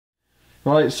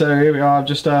Right, so here we are. I'm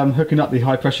just hooking up the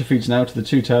high pressure feeds now to the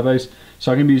two turbos.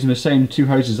 So I'm going to be using the same two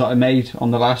hoses that I made on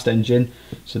the last engine.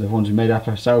 So the ones we made up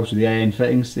ourselves with the AN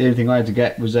fittings. The only thing I had to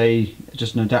get was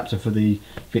just an adapter for the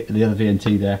other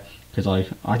VNT there, because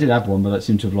I did have one, but I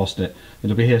seem to have lost it.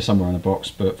 It'll be here somewhere in a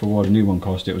box, but for what a new one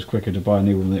cost, it was quicker to buy a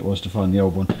new one than it was to find the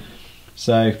old one.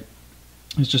 So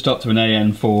it's just up to an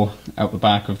AN4 out the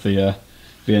back of the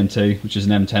VNT, which is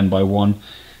an M10 by 1.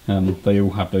 They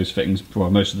all have those fittings.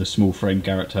 Well, most of the small frame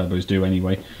Garrett turbos do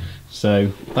anyway.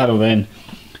 So that'll then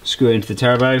screw into the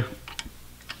turbo.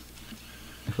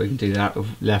 If we can do that with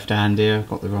left hand here. I've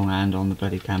got the wrong hand on the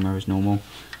bloody camera as normal.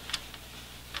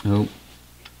 Oh,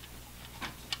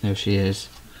 there she is.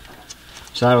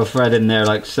 So that'll thread in there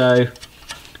like so.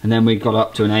 And then we got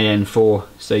up to an AN4,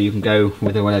 so you can go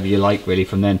with whatever you like really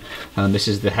from then. This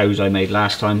is the hose I made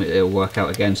last time. It'll work out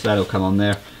again, so that'll come on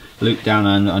there. Loop down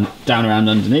and down around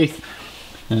underneath,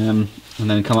 and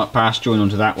then come up past, join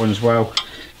onto that one as well,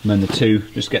 and then the two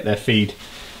just get their feed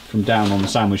from down on the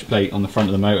sandwich plate on the front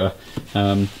of the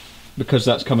motor. Because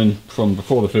that's coming from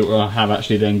before the filter, I have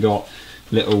actually then got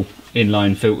little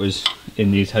inline filters in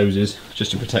these hoses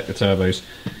just to protect the turbos,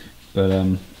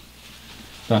 but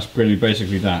that's really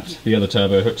basically that. The other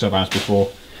turbo hooks up as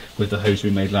before with the hose we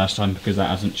made last time, because that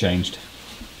hasn't changed.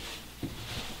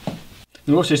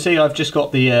 You'll also see I've just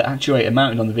got the actuator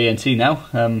mounted on the VNT now,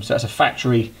 so that's a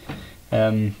factory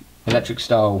electric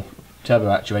style turbo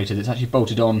actuator that's actually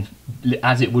bolted on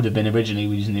as it would have been originally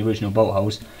using the original bolt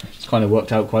holes. It's kind of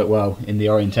worked out quite well in the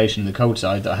orientation of the cold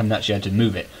side that I haven't actually had to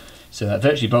move it. So that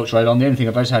virtually bolts right on. The only thing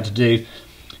I've also had to do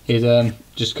is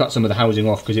just cut some of the housing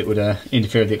off because it would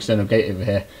interfere with the external gate over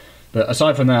here. But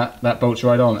aside from that, that bolts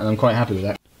right on and I'm quite happy with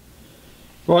that.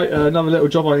 Right, another little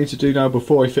job I need to do now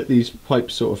before I fit these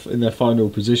pipes sort of in their final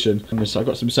position. So I've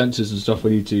got some sensors and stuff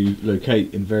we need to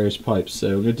locate in various pipes, so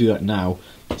I'm going to do that now.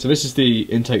 So this is the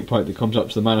intake pipe that comes up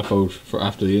to the manifold for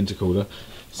after the intercooler.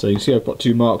 So you can see I've got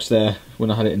two marks there. When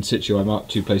I had it in situ, I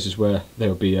marked two places where they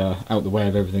would be out the way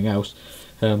of everything else.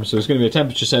 So there's going to be a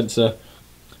temperature sensor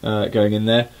going in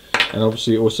there, and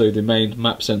obviously also the main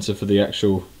map sensor for the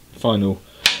actual final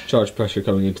charge pressure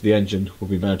coming into the engine will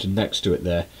be mounted next to it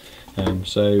there.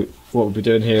 So what we'll be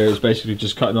doing here is basically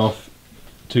just cutting off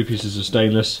two pieces of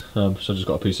stainless. So I've just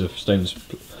got a piece of stainless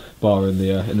bar in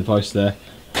the vise there.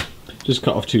 Just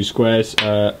cut off two squares.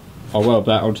 I'll weld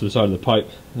that onto the side of the pipe,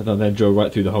 and I'll then drill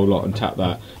right through the whole lot and tap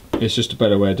that. It's just a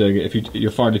better way of doing it.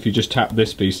 You'll find if you just tap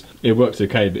this piece, it works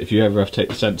okay. But if you ever have to take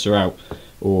the sensor out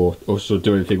or sort of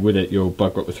do anything with it, you'll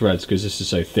bug up the threads because this is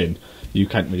so thin. You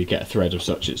can't really get a thread of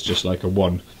such. It's just like a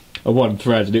one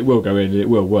thread, and it will go in and it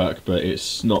will work, but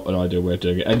it's not an ideal way of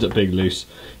doing it. It ends up being loose,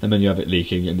 and then you have it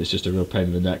leaking, and it's just a real pain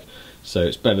in the neck. So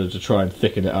it's better to try and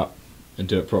thicken it up and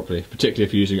do it properly, particularly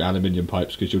if you're using aluminium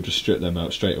pipes, because you'll just strip them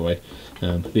out straight away.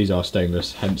 These are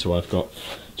stainless, hence why I've got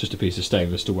just a piece of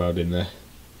stainless to weld in there.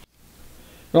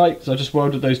 Right, so I've just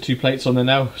welded those two plates on there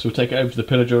now, so we'll take it over to the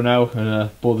pillar drill now and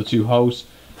bore the two holes.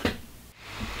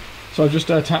 So I've just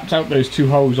tapped out those two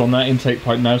holes on that intake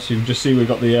pipe now, so you can just see we've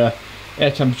got the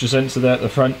air temperature sensor there at the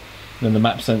front, and then the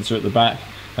map sensor at the back,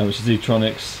 which is the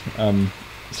Electronics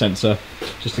sensor,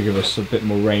 just to give us a bit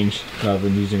more range rather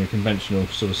than using a conventional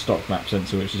sort of stock map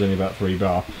sensor, which is only about 3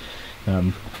 bar.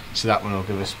 So that one will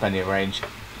give us plenty of range.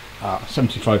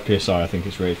 75 psi I think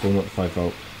it's rated for, not 5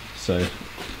 volt. So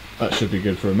that should be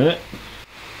good for a minute.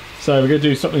 So we're going to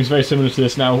do something very similar to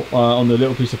this now on the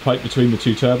little piece of pipe between the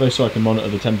two turbos, so I can monitor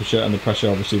the temperature and the pressure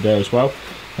obviously there as well.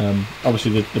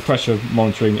 Obviously the pressure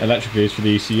monitoring electrically is for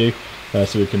the ECU,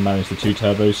 so we can manage the two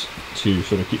turbos to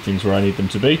sort of keep things where I need them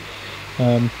to be.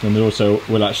 And there also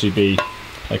will actually be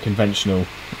a conventional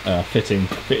fitted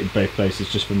both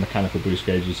places just for mechanical boost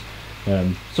gauges.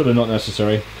 Sort of not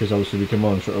necessary, because obviously we can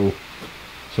monitor it all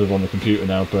sort of on the computer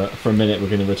now, but for a minute we're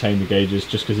going to retain the gauges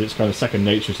just because it's kind of second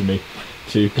nature to me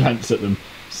to glance at them,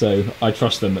 so I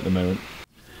trust them at the moment.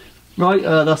 Right,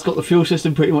 that's got the fuel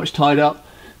system pretty much tied up,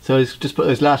 so let's just put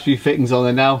those last few fittings on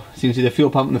there now. So you can see the fuel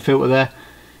pump and the filter there,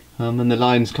 and the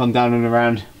lines come down and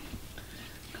around,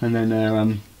 and then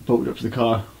they're bolted up to the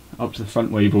car, up to the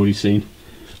front where you've already seen.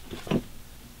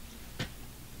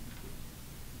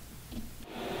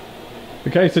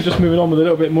 Okay, so just moving on with a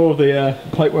little bit more of the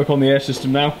pipe work on the air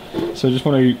system now. So I just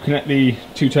want to connect the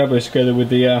two turbos together with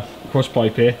the cross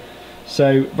pipe here.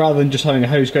 So rather than just having a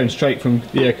hose going straight from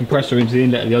the air compressor into the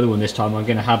inlet of the other one this time, I'm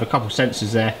going to have a couple of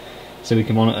sensors there so we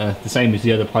can monitor the same as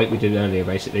the other pipe we did earlier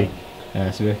basically.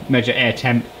 So we measure air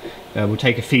temp, we'll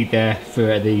take a feed there for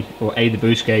A, the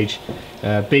boost gauge,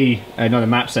 B, another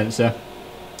map sensor,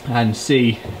 and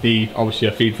C, obviously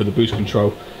a feed for the boost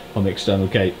control on the external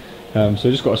gate. So I've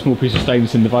just got a small piece of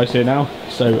stainless in the vise here now,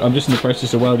 so I'm just in the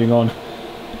process of welding on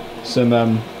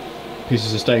some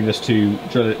pieces of stainless to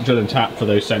drill and tap for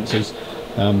those sensors.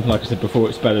 Like I said before,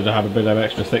 it's better to have a bit of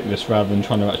extra thickness rather than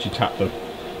trying to actually tap the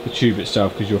tube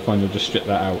itself, because you'll find you'll just strip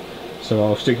that out. So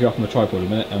I'll stick it up on the tripod in a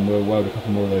minute and we'll weld a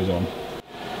couple more of those on.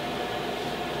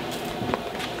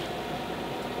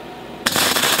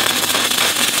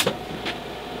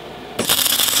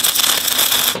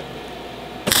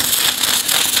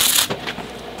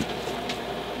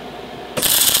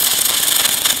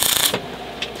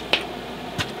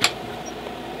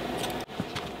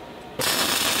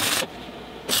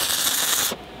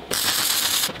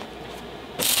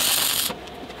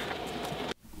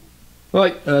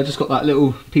 Right, just got that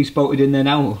little piece bolted in there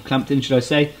now, or clamped in should I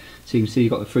say. So you can see you've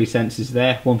got the 3 sensors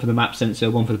there, one for the map sensor,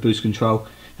 one for the boost control,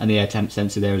 and the air temp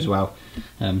sensor there as well.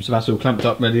 So that's all clamped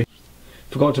up ready.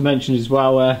 Forgot to mention as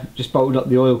well, just bolted up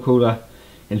the oil cooler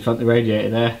in front of the radiator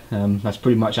there. That's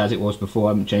pretty much as it was before,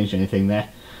 I haven't changed anything there.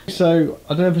 So I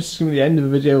don't know if this is going to be the end of the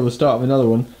video or the start of another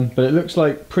one, but it looks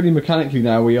like pretty mechanically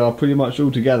now we are pretty much all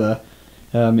together.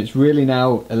 It's really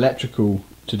now electrical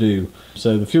to do.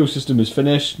 So the fuel system is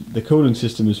finished, the cooling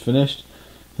system is finished,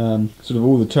 sort of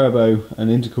all the turbo and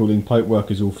intercooling pipework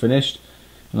is all finished,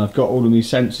 and I've got all of these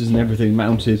sensors and everything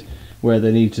mounted where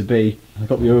they need to be. I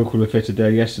got the oil cooler fitted there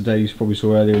yesterday, you probably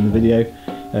saw earlier in the video.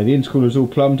 The intercooler is all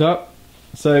plumbed up.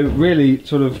 So really,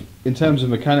 sort of in terms of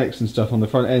mechanics and stuff on the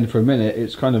front end for a minute,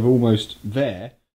 it's kind of almost there.